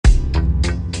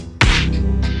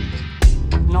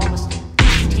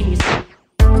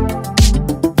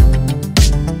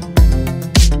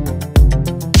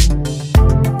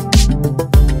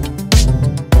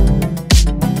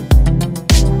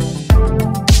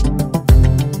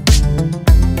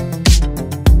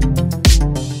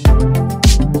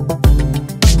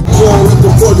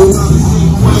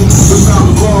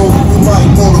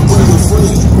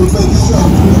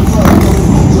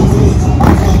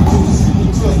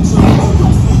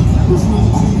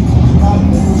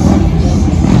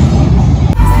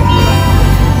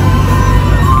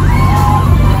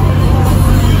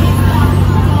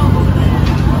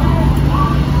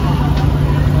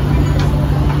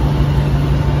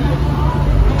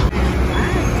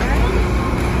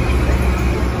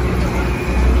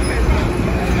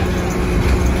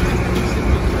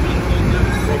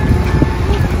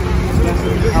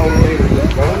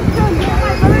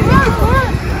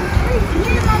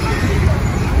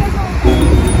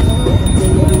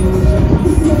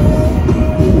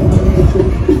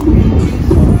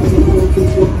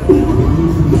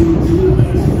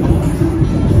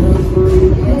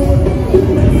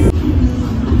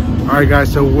Alright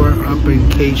guys, so we're up in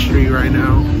K Street right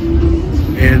now,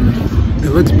 and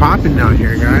it looks popping down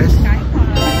here, guys.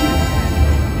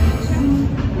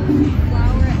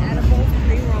 Flour, edibles,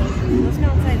 pre-rolls. Listen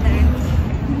outside there.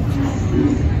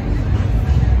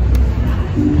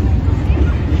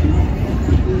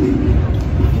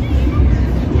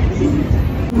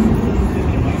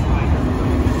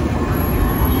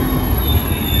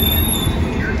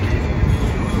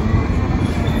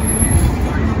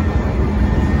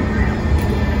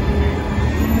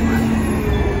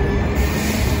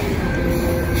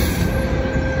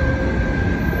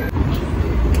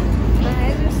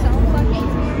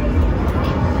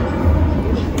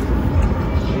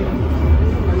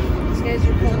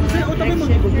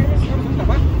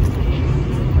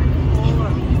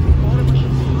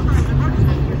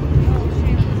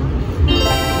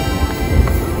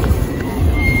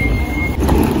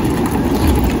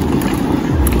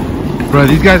 Bro,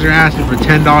 these guys are asking for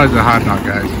 $10 a hot dog,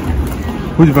 guys.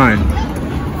 Who's buying?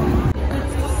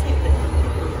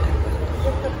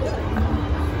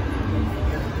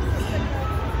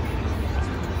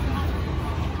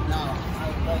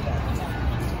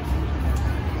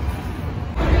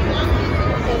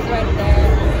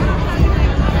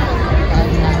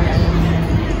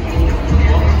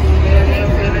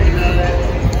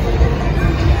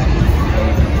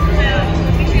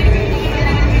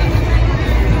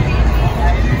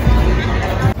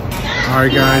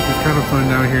 Alright guys, it's kind of fun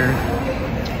down here.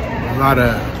 A lot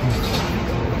of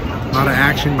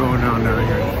action going on down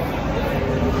here.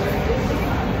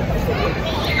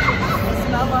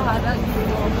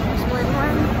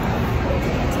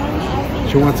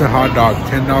 She wants a hot dog,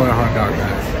 $10 hot dog,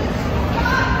 guys.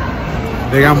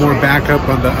 They got more backup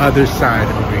on the other side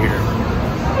over here.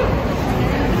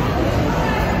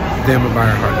 Them will buy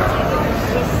her hot dog.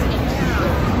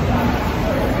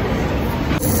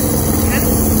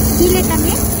 ¿Chile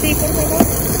también? Sí, por favor.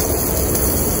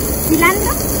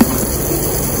 ¿Cilantro?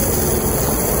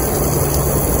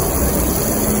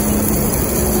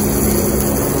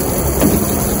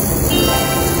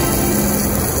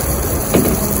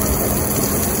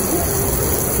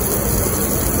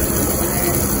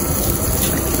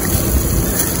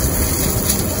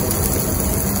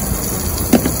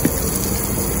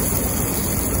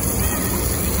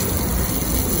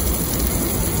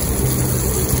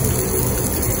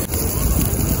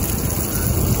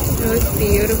 It's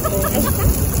beautiful.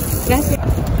 Gracias.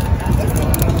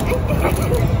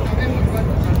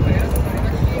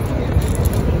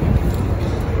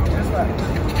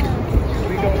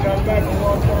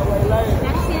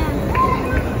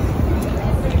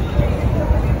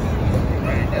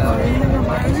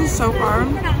 This is so far.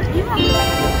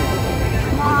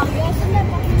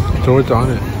 So what's on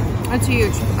it? It's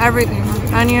huge. Everything.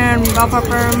 Onion, bell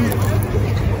pepper.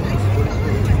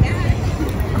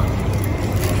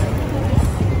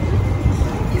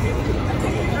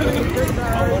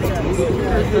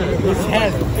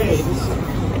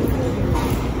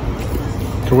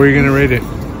 So where are you gonna rate it?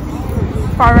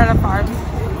 5 out of 5.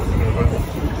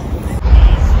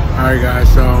 Alright guys,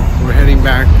 so we're heading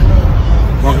back.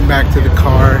 Welcome back to the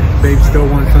car. Babe still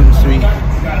wants something sweet. I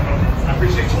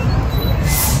appreciate you.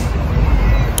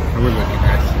 We're looking,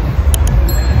 guys.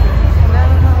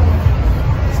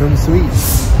 Something sweet.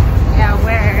 Yeah,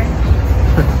 where?